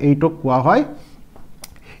প্ৰাইম এইটো কোৱা হয়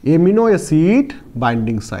এমিনো এসিড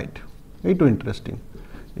বাইন্ডিং সাইট এইটো interesting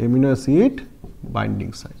amino acid binding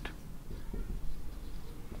site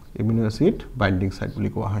amino acid binding site বুলি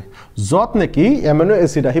কোৱা হয় যত নেকি এমিনো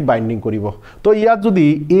এসিড আহি বাইন্ডিং কৰিব তো ইয়াত যদি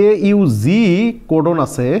এ ইউ জি কোডন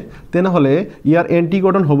আছে তেনেহলে ইয়াৰ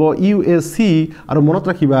এন্টিকোডন হ'ব ইউ এ সি আৰু মনত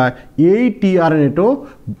ৰাখিবা এই tRNA টো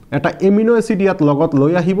এটা এমিনো এসিড ইয়াত লগত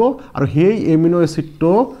লৈ আহিব আৰু সেই এমিনো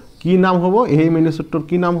এসিডটো কি নাম হ'ব এই এমিনো এসিডটোৰ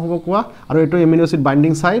কি নাম হ'ব কোৱা আৰু এটো এমিনো এসিড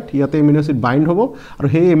বাইন্ডিং সাইট ইয়াতে এমিনো এসিড বাইন্ড হ'ব আৰু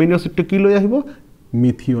সেই এমিনো এসিডটো কি লৈ আহিব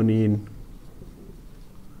মিথিওনিন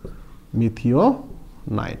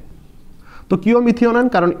মিথিওনাইন তো কিয় মিথিওনাইন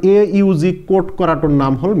কাৰণ এ ইউ জি কোড কৰাটোৰ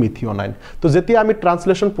নাম হল মিথিওনাইন তো যেতিয়া আমি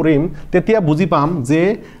ট্ৰান্সলেশন পঢ়িম তেতিয়া বুজি পাম যে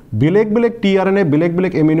বেলেগ tRNA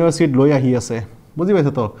বেলেগ এমিনো এসিড লৈ আহি আছে বুজি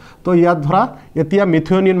পাইছা তো ইয়াত ধৰা এতিয়া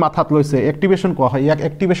মিথিওনিন মাথাত লৈছে এক্টিভেশন কোৱা হয় ইয়াক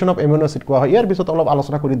এক্টিভেশন অফ এমিনো এসিড কোৱা হয় ইয়াৰ পিছত অলপ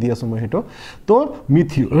আলোচনা কৰি দি আছো মই হেটো তো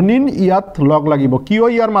মিথিওনিন ইয়াত লগ লাগিব কিয়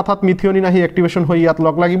ইয়াৰ মাথাত মিথিওনিন আহি এক্টিভেশন হৈ ইয়াত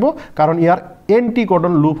লগ লাগিব কাৰণ ইয়াৰ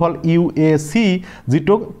এন্টিকোডন লুপ হল ইউএসি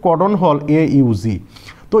যেটো কোডন হল এইউজি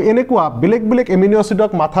তো এনেকুৱা বেলেগ এমিনো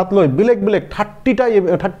এসিডক মাথাত লৈ বেলেগ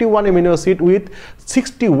 31 amino acid with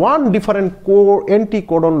 61 different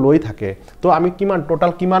anticodon লৈ থাকে তো আমি কিমান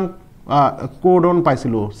টোটাল কিমান কোডন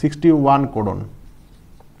পাইছিলো 61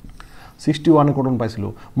 কোডন পাইছিলো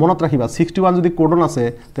মনত ৰাখিবা 61 যদি কোডন আছে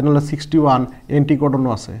তেনেহলে 61 এন্টিকোডনো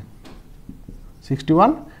আছে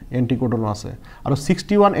 61 এন্টিকোডনো আছে আৰু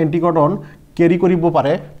 61 এন্টিকোডন ক্যাৰি কৰিব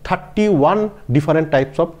পাৰে 31 ডিফারেন্ট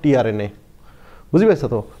টাইপস অফ tRNA বুঝি পাইছা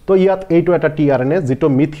তো ইয়াত এইটো এটা tRNA যেটো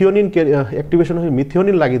মিথিওনিন এক্টিভেশন হৈ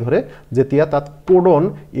মিথিওনিন লাগি ধৰে যেতিয়া তাত কোডন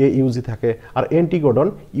এ ইউ জি থাকে আৰু এন্টিকোডন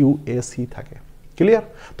ইউ এ সি থাকে ক্লিয়ার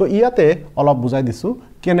তো ইয়াতে অলপ বুজাই দিছো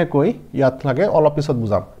কেনেকৈ ইয়াত লাগে অলপ পিছত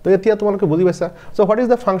বুজাম তো এতিয়া তোমালোকে বুজি পাইছা so what is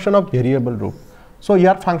the function of variable group so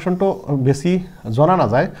year function তো বেছি জনা না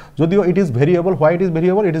যায় যদিও it is variable why it is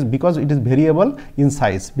variable it is because it is variable in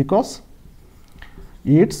size because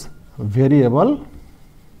it's variable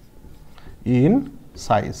in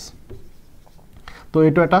size তো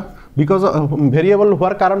এটো এটা because variable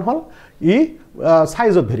হোৱাৰ কাৰণ হল ই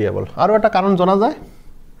সাইজ অফ ভেৰিয়েবল আৰু এটা কাৰণ জনা যায়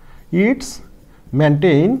it's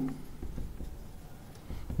maintain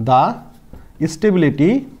the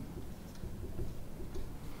stability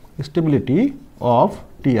of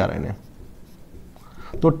tRNA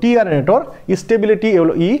তো tRNA টোৰ stability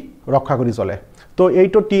ই ৰক্ষা কৰি চলে তো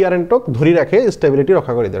এইটো tRNA টোক ধৰি ৰাখে stability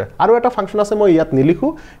ৰক্ষা কৰি ধৰে আৰু এটা ফাংশন আছে মই ইয়াত নিলিখো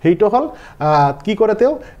হেইটো হল কি কৰে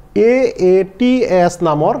তেও AATS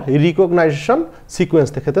নামৰ ৰিকগনাইজেশন সিকোয়েন্স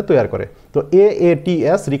তেখেতে তৈয়াৰ কৰে তো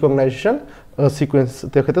AATS ৰিকগনাইজেশন সিকোয়েন্স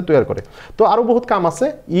তেখেতে তৈয়াৰ কৰে তো আৰু বহুত কাম আছে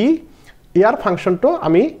ইয়াৰ ফাংশনটো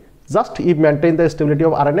আমি just it maintain the stability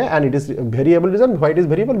of RNA and it is variable reason why it is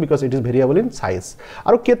variable because it is variable in size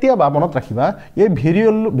আৰু কেতিয়া বা মনত ৰাখিবা এই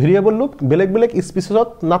ভেৰিয়েবল লুপ বেলেগ স্পিচিছত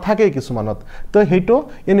নাথাকে কিছুমানত তো হেইটো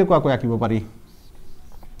এনেকুৱা কৈ আকিব পাৰি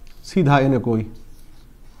সিধা এনেকৈ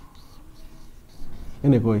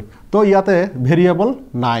এনেকৈ তো ইয়াতে ভেৰিয়েবল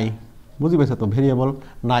নাই বুজি পাইছা তো ভেৰিয়েবল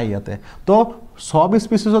নাই ইয়াতে তো সব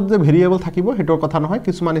স্পিচিছত যে ভেৰিয়েবল থাকিব হেটোৰ কথা নহয়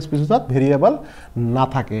কিছুমান স্পিচিছত ভেৰিয়েবল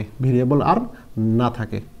নাথাকে ভেৰিয়েবল আৰ্ম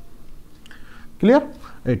নাথাকে ক্লিয়াৰ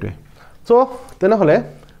এইটোৱে সো তেনেহলে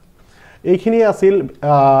এইখিনি আছিল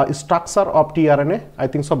structure of tRNA I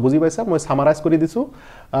think সব বুজি পাইছা মই সামাৰাইজ কৰি দিছো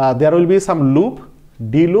there will be some loop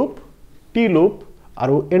D loop T loop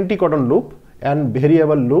আৰু এন্টিকডন loop and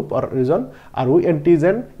variable loop or region aru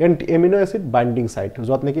antigen amino acid binding site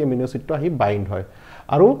jot neki amino acid to ahi bind hoy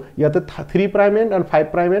aru yate 3 prime end and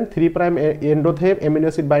 5 prime end 3 prime end othe amino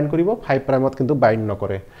acid bind koribo 5 prime ot kintu bind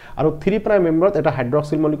nokore aru 3 prime member ot eta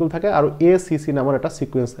hydroxyl molecule thake aru ACC namor eta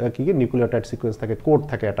sequence ki nucleotide sequence thake code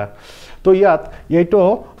thake eta to yat eto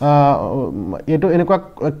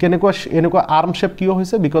enekwa arm shape kiyo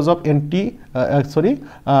hoise because of anti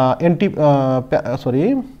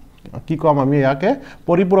কি কম আমি ইয়াকে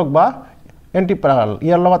পরিপূরক বা এন্টিপ্যারাল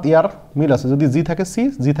ইয়ার লগত ইয়ার মিল আছে যদি G থাকে সি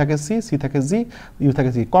G থাকে সি সি থাকে জি ইউ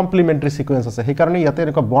থাকে সি কমপ্লিমেন্টারি সিকোয়েন্স আছে সেই কারণে ইয়াতে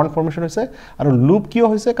এনেকুৱা বন্ড ফৰ্মেশন হৈছে আৰু লুপ কিয়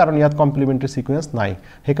হৈছে কাৰণ ইয়াত কমপ্লিমেন্টাৰি সিকোয়েন্স নাই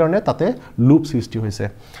সেই কাৰণে তাতে লুপ সৃষ্টি হৈছে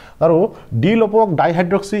আৰু ডি লুপক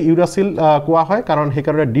ডাইহাইড্ৰক্সি ইউৰাসিল কোৱা হয় কাৰণ সেই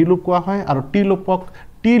কাৰণে ডি লুপ কোৱা হয় আৰু টি লুপক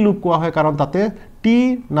টি লুপ কোৱা হয় কাৰণ তাতে টি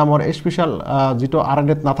নামৰ স্পেশাল যেটো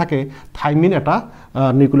আৰএনএত নাথাকে থাইমিন এটা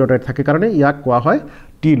নিউক্লিওটাইড থাকে কাৰণে ইয়াক কোৱা হয়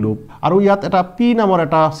টি লুপ আৰু ইয়াত এটা পি নামৰ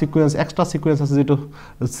এটা সিকোয়েন্স এক্সট্ৰা সিকোয়েন্স আছে যেটো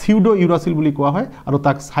সিউডো ইউৰাসিল বুলি কোৱা হয় আৰু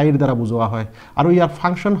তাক সাইড দ্বাৰা বুজোৱা হয় আৰু ইয়াৰ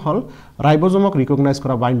ফাংচন হল ৰাইবোজমক ৰিকগনাইজ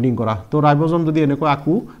কৰা বাইন্ডিং কৰা তো ৰাইবোজম যদি এনেকৈ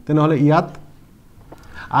আকু তেনেহলে ইয়াত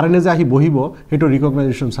আরএনএ যে আহি বহিব হেটো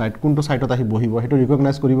রিকগনাইজেশন সাইট কোনটো সাইটত আহি বহিব হেটো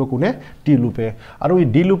রিকগনাইজ কৰিব কোনে টি লুপে আৰু এই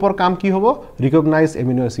ডি লুপৰ কাম কি হ'ব ৰিকগনাইজ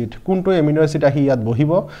এমিনো এসিড কোনটো এমিনো এসিড আহি ইয়াত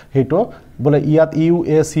বহিব হেটো বলে ইয়াত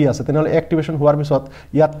ইউএসি আছে তেনেহলে এক্টিভেশন হোৱাৰ পিছত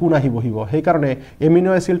ইয়াত কোন আহি বহিব সেই কাৰণে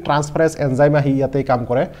এমিনো এসিড ট্ৰান্সফাৰেজ এনজাইম আহি ইয়াতে কাম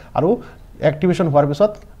কৰে আৰু এক্টিভেশন হোৱাৰ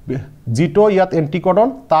পিছত জিটো ইয়াত এন্টিকডন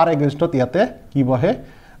তাৰ এগেইনষ্টত ইয়াতে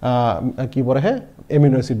কি বহে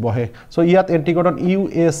এমিনো এসিড বহে সো ইয়াত এন্টিকডন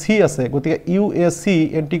ইউএসি আছে গতিকে ইউএসি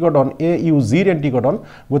এন্টিকডন এইউজিৰ এন্টিকডন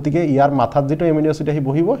গতিকে ইয়াৰ মাথাত যেটো এমিনো এসিড আহি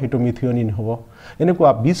বহিব হেটো মিথিওনিন হ'ব এনেকুৱা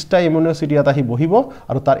 20টা এমিনো এসিড ইয়াত আহি বহিব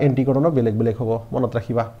আৰু তাৰ এন্টিকডনো বেলেগ বেলেগ হ'ব মনত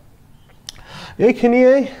ৰাখিবা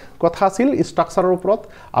এইখিনিয়ে কথা আছিল স্ট্ৰাকচাৰৰ ওপৰত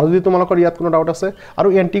আৰু যদি তোমালোকৰ ইয়াত কোনো ডাউট আছে আৰু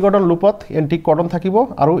এন্টিকডন লুপত এন্টিকডন থাকিব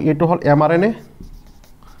আৰু এটো হল এমআৰএনএ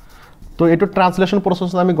তো এটো ট্ৰান্সলেশন প্ৰসেস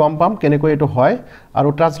আমি গম পাম কেনেকৈ এটো হয় আৰু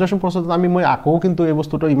ট্ৰান্সলেশন প্ৰসেস আমি মই আকো কিন্তু এই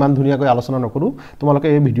বস্তুটো ইমান ধুনিয়াকৈ আলোচনা নকৰো তোমালোকে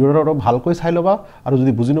এই ভিডিওটো ভালকৈ চাই লবা আৰু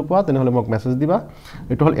যদি বুজি নোপোৱা তেনেহলে মোক মেসেজ দিবা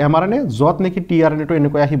এটো হল এমআরএনএ যত নেকি tRNA টো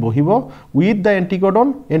এনেকৈ আহি বহিব উইথ দা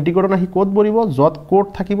এন্টিকডন আহি কোড বহিব যত কোড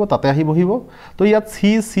থাকিব তাতে আহি বহিব তো ইয়াত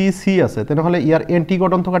সি সি সি আছে তেনেহলে ইয়াৰ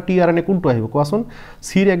এন্টিকডন থকা tRNA কোনটো আহিব কোৱাচোন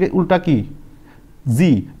সিৰ উল্টা কি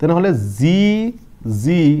জি তেনেহলে জি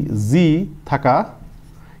জি জি থাকা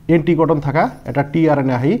এন্টিকডন থাকা এটা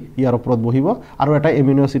tRNA আহি ইয়াৰ ওপৰত বহিব আৰু এটা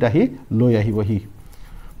এমিনো এসিড আহি লৈ আহিবহি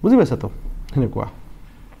বুজি পাইছা তো হেনেকুৱা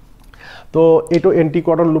তো এটো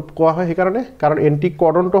এন্টিকডন লুপ কোৱা হয় সেইকাৰণে কাৰণ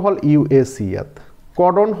এন্টিকডনটো হল ইউএসি ইয়াত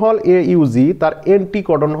কডন হল এইউজি তাৰ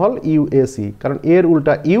এন্টিকডন হল ইউএসি কাৰণ এৰ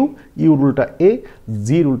উল্টা ইউ ইউৰ উল্টা এ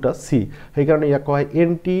জিৰ উল্টা সি সেইকাৰণে ইয়াক কোৱা হয়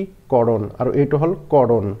এন্টিকডন আৰু এটো হল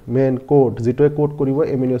কডন মেইন কোড যেটো কোড কৰিব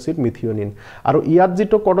এমিনো এসিড মিথিওনিন আৰু ইয়াত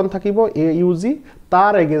যেটো কডন থাকিব এইউজি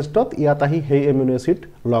তাৰ এগেইনষ্টত ইয়াত আহি হেই এমিনো এসিড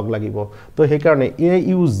লগ লাগিব তো সেইকাৰণে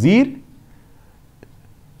এইউজিৰ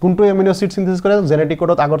কোনটো এমিনো এসিড সিনথেসিস কৰে জেনেটিক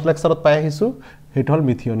কোডত আগৰ লেকচাৰত পাই আহিছো হেটো হল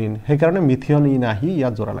মিথিওনিন সেইকাৰণে মিথিওনিন আহি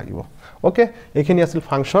ইয়াত জৰা লাগিব ওকে এইখিনি আছিল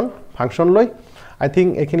ফাংশন লৈ আই থিংক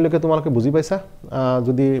এইখিনি লকে তোমালোকে বুজি পাইছা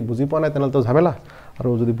যদি বুজি পোৱা নাই তেনেহলে তো ঝামেলা আৰু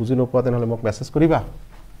যদি বুজি নোপোৱা তেনেহলে মোক মেসেজ কৰিবা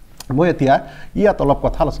মই এতিয়া ইয়াত অলপ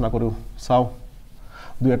কথা আলোচনা কৰো চাও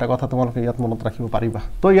দুই এটা কথা তোমালোকে ইয়াত মনত ৰাখিব পাৰিবা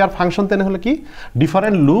তো ইয়াৰ ফাংশন তেনেহলে কি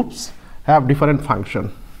different loops have different function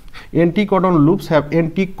এন্টিকডন loops have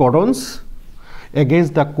এন্টিকডনস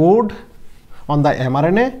against the code on the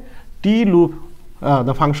mRNA T loop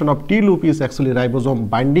the function of T loop is actually ribosome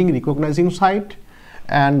binding recognizing site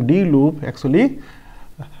and D loop actually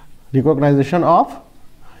recognition of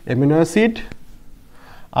amino acid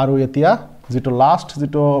aru etia jito last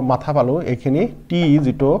jito matha palo ekhini T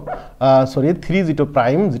jito 3 jito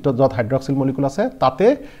prime jito jot hydroxyl molecule ase tate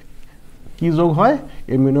ki jog hoy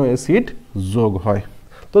amino acid jog hoy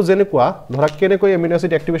তো জেনেকুৱা ধৰা কেনেকৈ amino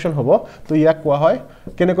acid activation হ'ব তো ইয়াক কোৱা হয়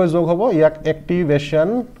কেনেকৈ যোগ হ'ব ইয়াক অ্যাক্টিভেশন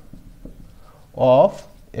অফ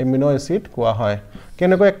এমিনো এসিড কোৱা হয়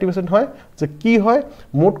কেনেকৈ অ্যাক্টিভেশন হয় যে কি হয়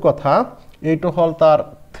মোট কথা এইটো হল তাৰ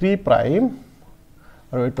 3 প্ৰাইম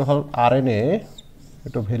আৰু এইটো হল আৰএনএ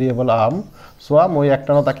এটো ভেৰিয়েবল আৰ্ম সোয়া মই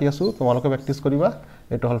একটানো তাকি আছো তোমালোকে প্ৰ্যাকটিছ কৰিবা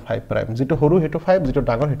এইটো হল 5 প্ৰাইম যেটো হৰু হেটো 5 যেটো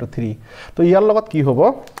ডাঙৰ হেটো 3 তো ইয়াৰ লগত কি হ'ব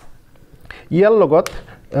ইয়াৰ লগত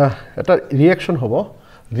এটা ৰিয়েকশ্যন হ'ব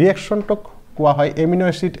ৰিয়েকশ্যনটোক কোৱা হয় amino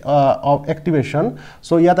acid of activation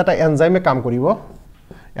so ইয়াত এটা এনজাইমে কাম কৰিব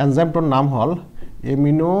এনজাইমটোৰ নাম হ'ল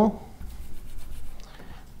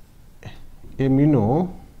এমিনো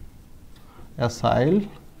এসাইল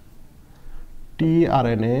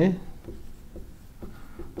tRNA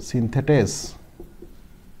সিনথেটেজ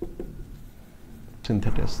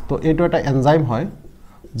তো এইটো এটা এনজাইম হয়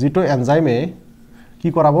যেটো এনজাইমে কি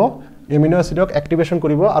কৰাব এমিনো এসিডক অ্যাক্টিভেশন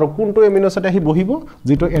কৰিব আৰু কোনটো এমিনো এসিড আহি বহিব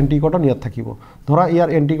যেটো এন্টিকোডন ইয়াত থাকিব ধৰা ইয়াৰ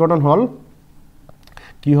এন্টিকোডন হল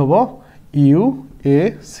কি হ'ব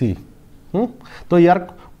UAC তো ইয়াৰ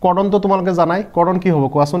কোডন তো তোমালোকে জানাই কোডন কি হ'ব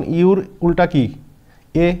কোৱাচোন ইউৰ উল্টা কি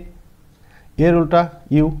A এৰ উল্টা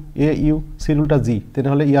ইউ AU সিৰ উল্টা G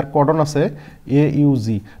তেনেহলে ইয়াৰ কোডন আছে AUG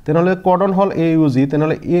তেনেহলে কোডন হল AUG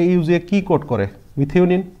তেনেহলে AUG কি কোড কৰে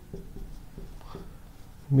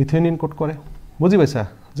মিথিওনিন কোড কৰে বুজি পাইছা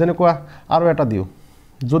যেনে কোৱা আৰু এটা দিও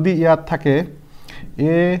যদি ইয়াত থাকে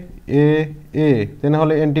A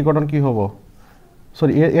তেনেহলে এন্টিকোডন কি হ'ব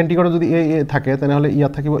সরি এন্টিকোডন যদি A থাকে তেনেহলে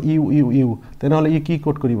ইয়াত থাকিব U তেনেহলে ই কি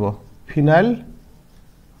কোড কৰিব ফিনাইল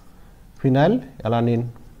অ্যালানিন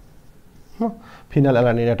ফিনাইল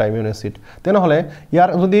অ্যালানিন এটা অ্যামিনো অ্যাসিড তেনেহলে ইয়ার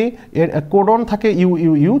যদি কোডন থাকে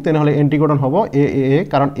U তেনেহলে এন্টিকোডন হ'ব AAA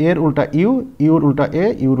কারণ A এর উল্টা U এর উল্টা A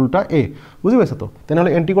এর উল্টা A বুঝি পাইছা তো তেনেহলে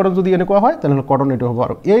এন্টিকোডন যদি এনেকুৱা হয় তেনেহলে কোডন এটো হ'ব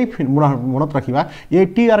আৰু এই মনত ৰাখিবা এই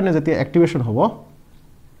tRNA যেতিয়া অ্যাক্টিভেশন হ'ব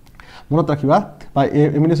মনত ৰাখিবা বা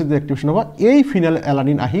এমিনো অ্যাসিড অ্যাক্টিভেশন হ'ব এই ফিনাইল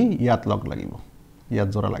অ্যালানিন আহি ইয়াত লগ লাগিব ইয়াত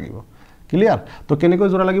জোড়া লাগিব ক্লিয়ার তো কেনেকৈ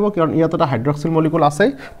জোড়া লাগিব কাৰণ ইয়াত এটা হাইড্ৰক্সিল মলিকুল আছে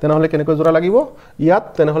তেনেহলে কেনেকৈ জোড়া লাগিব ইয়াত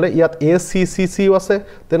তেনেহলে ইয়াত ACCC আছে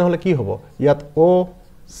তেনেহলে কি হ'ব ইয়াত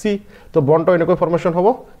OC তো বন্ডটো এনেকৈ ফৰ্মেশন হ'ব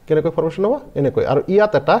কেনেকৈ ফৰ্মেশন হ'ব এনেকৈ আৰু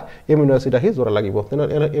ইয়াত এটা এমিনো অ্যাসিড আহি জোড়া লাগিব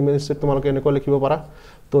তেনেহলে এমিনো অ্যাসিড তোমালোকে এনেকৈ লিখিব পাৰা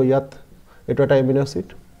তো ইয়াত এটা এটা এমিনো অ্যাসিড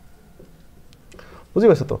বুজি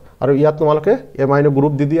পাইছা তো আৰু ইয়াত তোমালোকে এমাইনো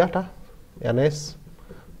গ্ৰুপ দি দিয়া এটা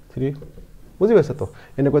NH3 বুজি পাইছা তো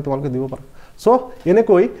এনেকৈ তোমালোকে দিব পাৰা সো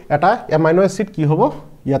এনেকৈ এটা এমাইনো অ্যাসিড কি হ'ব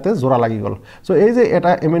ইয়াতে জোড়া লাগি গল সো এই যে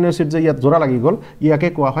এটা এমিনো অ্যাসিড যে ইয়াত জোড়া লাগি গল ইয়াকে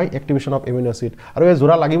কোৱা হয় অ্যাক্টিভেশন অফ এমিনো অ্যাসিড আৰু এই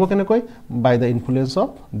জোড়া লাগিব কেনেকৈ by the influence of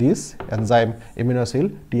this enzyme amino acid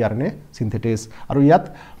tRNA synthetase আৰু ইয়াত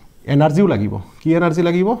এনার্জিও লাগিব কি এনার্জি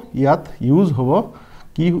লাগিব ইয়াত ইউজ হ'ব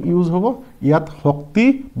কি ইউজ হ'ব ইয়াত শক্তি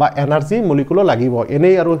বা এনার্জি মলিকুল লাগিব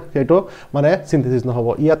এনেই আৰু এটো মানে সিনথেসিস নহব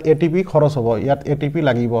ইয়াত ATP খৰচ হ'ব ইয়াত ATP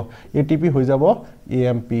লাগিব ATP হৈ যাব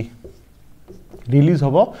AMP রিলিজ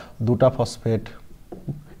হ'ব দুটা ফসফেট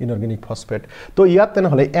ইনঅর্গানিক ফসফেট তো ইয়াত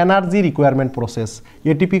তেনেহলে এনার্জি রিকোয়ারমেন্ট প্রসেস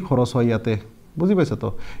ATP খরচ হয় ইয়াতে বুঝি পাইছা তো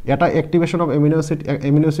এটা activation of amino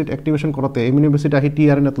acid activation করতে এমিনো অ্যাসিড আহি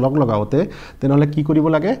tRNA লগ লগাওতে তেনেহলে কি কৰিব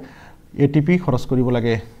লাগে ATP খৰচ কৰিব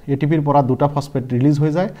লাগে ATP ৰ পৰা দুটা ফসফেট ৰিলিজ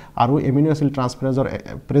হৈ যায় আৰু এমিনো অ্যাসিড ট্ৰান্সফাৰেজৰ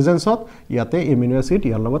প্ৰেজেন্সত ইয়াতে এমিনো অ্যাসিড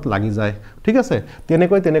ইয়াৰ লগত লাগি যায় ঠিক আছে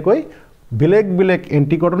তেনেকৈ বেলেগ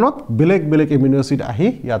এন্টিকোডনত বেলেগ এমিনো অ্যাসিড আহি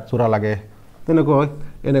ইয়াত জোড়া লাগে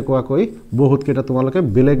এনেকুৱাকৈ বহুত কেইটা তোমালোকে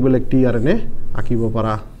বেলেগ tRNA আঁকিব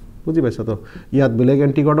পাৰা বুজি পাইছা তো ইয়াত বেলেগ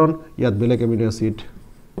এন্টিকোডন ইয়াত বেলেগ এমিনো অ্যাসিড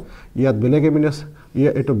ইয়াত বেলেগ এমিনো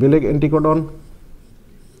এটো বেলেগ এন্টিকোডন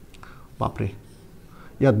বাপৰে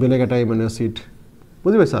ইয়াত বেলেগ এটা এমিনো অ্যাসিড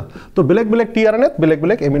বুজি পাইছা তো বেলেগ tRNA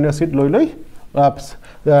বেলেগ এমিনো অ্যাসিড লৈ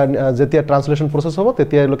যেতিয়া ট্রান্সলেশন প্রসেস হ'ব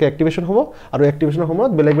তেতিয়া লোকে অ্যাক্টিভেশন হ'ব আৰু অ্যাক্টিভেশনৰ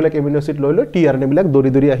সময়ত বেলেগ এমিনো অ্যাসিড লৈ tRNA বিলাক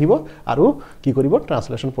দৰি আহিব আৰু কি কৰিব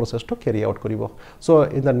ট্ৰান্সলেশন প্ৰসেসটো ক্যাৰি আউট কৰিব so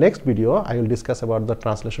in the next video I will discuss about da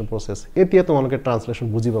translation process এতিয়া তোমালোকে ট্রান্সলেশন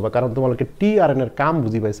বুজি পাবা কাৰণ তোমালোকে tRNA এৰ কাম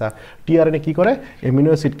বুজি পাইছা tRNA কি কৰে এমিনো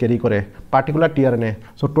অ্যাসিড ক্যাৰি কৰে particular tRNA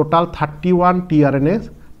so total 31 tRNA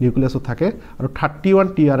nucleus থাকে আৰু 31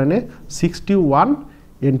 tRNA 61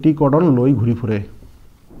 এন্টিকোডন লৈ ঘূৰি ফুৰে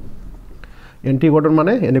এন্টিকোডন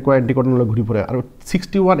মানে এনেকুৱা এন্টিকোডন লৈ ঘূৰি ফুৰে আৰু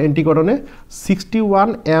 61 এন্টিকোডনে 61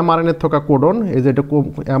 mRNA থকা কোডন এই যে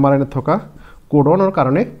mRNA থকা কোডনৰ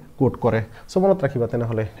কাৰণে কোড কৰে সো মনত ৰাখিবা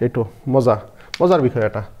তেনেহলে এইটো মজাৰ বিষয়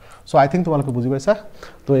এটা সো আই থিংক তোমালোকে বুজি পাইছা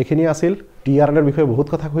তো এখিনি আছিল tRNA এর বিষয়ে বহুত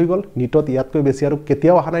কথা হৈ গল নিটত ইয়াতকৈ বেছি আৰু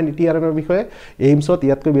কেতিয়াও আহা নাই tRNA এৰ বিষয়ে এইমছত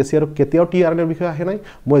ইয়াতকৈ বেছি আৰু কেতিয়াও tRNA এর বিষয়ে আহে নাই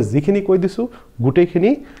মই যিখিনি কৈ দিছো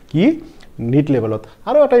গুটেইখিনি কি নিট লেভেলত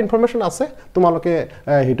আৰু এটা ইনফৰমেশন আছে তোমালোকে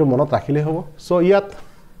হেটো মনত ৰাখিলে হ'ব সো ইয়াত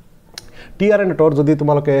tRNA ৰ যদি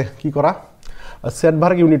তোমালোকে কি কৰা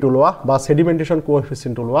সেডভাৰ্গ ইউনিট লোৱা বা সেডিমেন্টেশন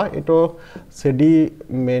কোএফিসিয়েন্ট লোৱা এটো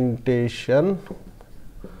সেডিমেন্টেশন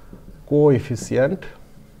কোএফিসিয়েন্ট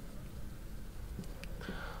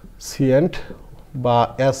বা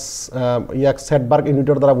এছ ইয়াক ছেটবাৰ্গ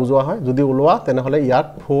ইউনিটৰ দ্বাৰা বুজোৱা হয় যদি ওলোৱা তেনেহ'লে ইয়াক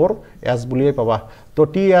 4s বুলিয়ে পাবা তো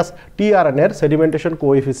tRNA ৰ সেডিমেন্টেশন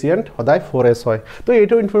কোএফিচিয়েন্ট সদায় 4s হয় তো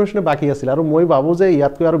এইটো ইনফৰমেশন বাকি আছিল আৰু মই ভাবো যে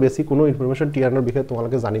ইয়াতকৈ আৰু বেছি কোনো ইনফৰমেশন tRNA ৰ বিষয়ে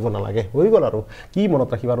তোমালোকে জানিব নালাগে হৈ গল আৰু কি মনত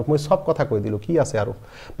ৰাখিবা আৰু মই সব কথা কৈ দিলো কি আছে আৰু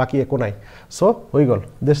বাকি একো নাই সো হৈ গল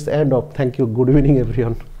this end of thank U good evening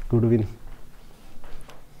এভৰিওয়ান good evening